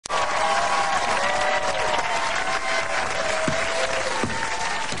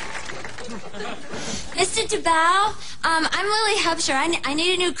Mr. DeBow, I'm Lily Hubsher. I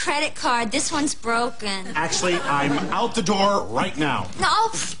need a new credit card. This one's broken. Actually, I'm out the door right now. No,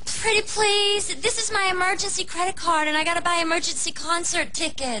 pretty please. This is my emergency credit card, and I gotta buy emergency concert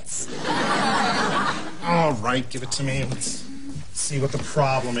tickets. All right, give it to me. Let's see what the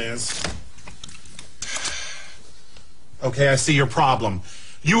problem is. Okay, I see your problem.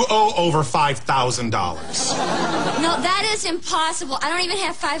 You owe over $5,000. No, that is impossible. I don't even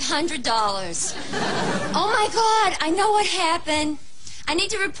have $500. Oh, my God. I know what happened. I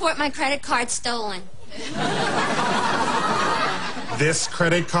need to report my credit card stolen. This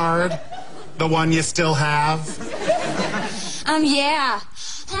credit card? The one you still have? Yeah.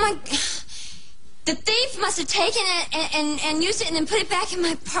 Oh, my... The thief must have taken it and used it and then put it back in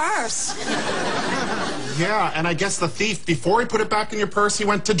my purse. Yeah, and I guess the thief, before he put it back in your purse, he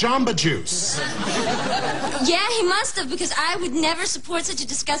went to Jamba Juice. Yeah, he must have, because I would never support such a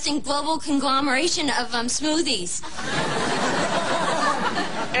disgusting global conglomeration of smoothies.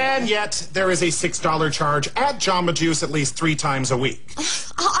 And yet, there is a $6 charge at Jamba Juice at least 3 times a week.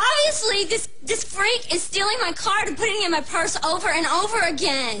 Obviously, this freak is stealing my card and putting it in my purse over and over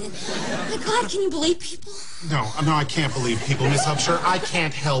again. Oh my God, can you believe people? No, I can't believe people, Miss Hubsher. I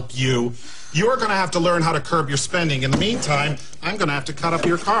can't help you. You're going to have to learn how to curb your spending. In the meantime, I'm going to have to cut up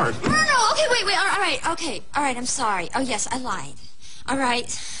your card. No, okay, wait, all right, I'm sorry. Oh, yes, I lied. All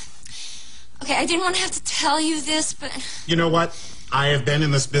right. Okay, I didn't want to have to tell you this, but... You know what? I have been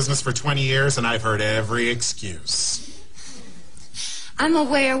in this business for 20 years, and I've heard every excuse. I'm a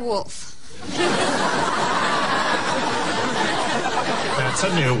werewolf. That's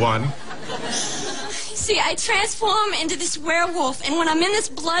a new one. See, I transform into this werewolf, and when I'm in this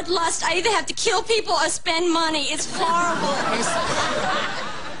bloodlust, I either have to kill people or spend money. It's horrible.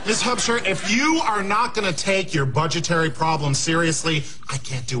 Miss Hubsher, if you are not going to take your budgetary problems seriously, I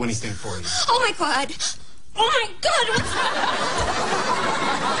can't do anything for you. Oh, my God. Oh, my God.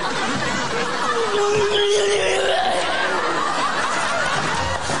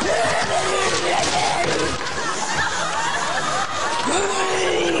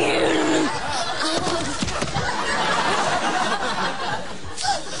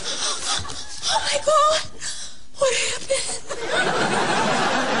 Oh, my God. What happened?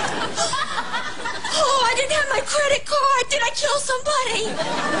 Oh, I didn't have my credit card. Did I kill somebody?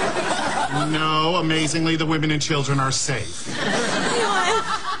 No, amazingly, the women and children are safe.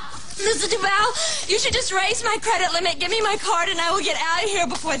 Mr. DeVal, you should just raise my credit limit, give me my card, and I will get out of here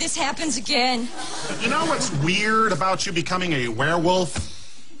before this happens again. You know what's weird about you becoming a werewolf?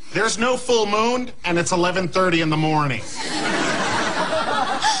 There's no full moon, and it's 11:30 in the morning.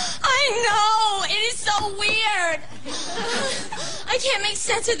 I know! It is so weird! I can't make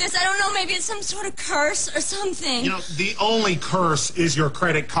sense of this. I don't know, maybe it's some sort of curse or something. You know, the only curse is your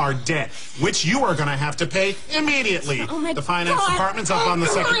credit card debt, which you are going to have to pay immediately. Oh my The finance God. department's up on the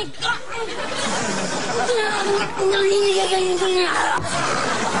second... Oh, my God.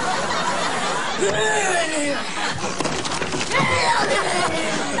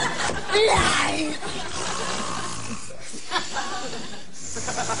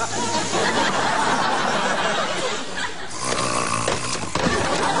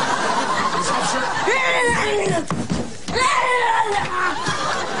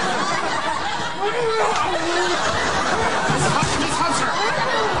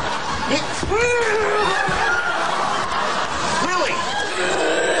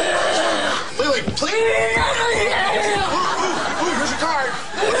 Lily, please. Ooh, here's your card.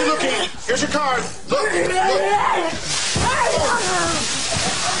 What are you looking at? Here's your card. Look.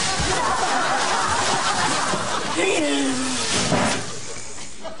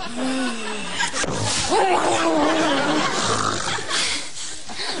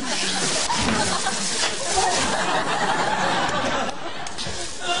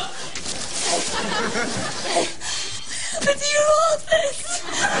 But do you want this?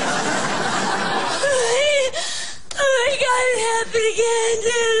 Oh my God, it happened again,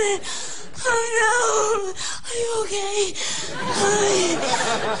 didn't it? Oh no. Are you okay?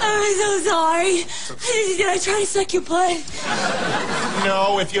 I'm so sorry. Did I try to suck your blood?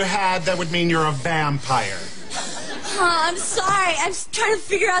 No, if you had, that would mean you're a vampire. I'm sorry. I'm trying to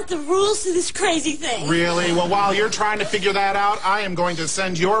figure out the rules to this crazy thing. Really? Well, while you're trying to figure that out, I am going to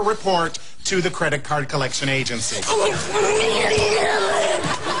send your report to the credit card collection agency. Okay,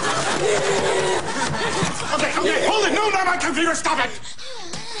 hold it. No, not my computer. Stop it.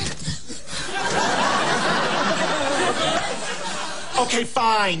 Okay,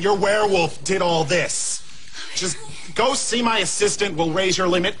 fine. Your werewolf did all this. Just Go see my assistant. We'll raise your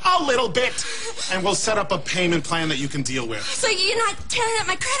limit a little bit, and we'll set up a payment plan that you can deal with. So you're not tearing up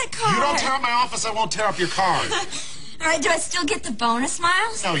my credit card? You don't tear up my office, I won't tear up your card. All right, do I still get the bonus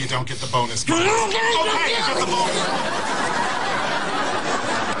miles? No, you don't get the bonus miles. Okay, you get the bonus.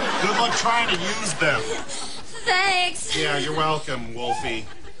 Good luck trying to use them. Thanks. Yeah, you're welcome, Wolfie.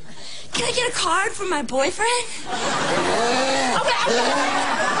 Can I get a card from my boyfriend? Okay.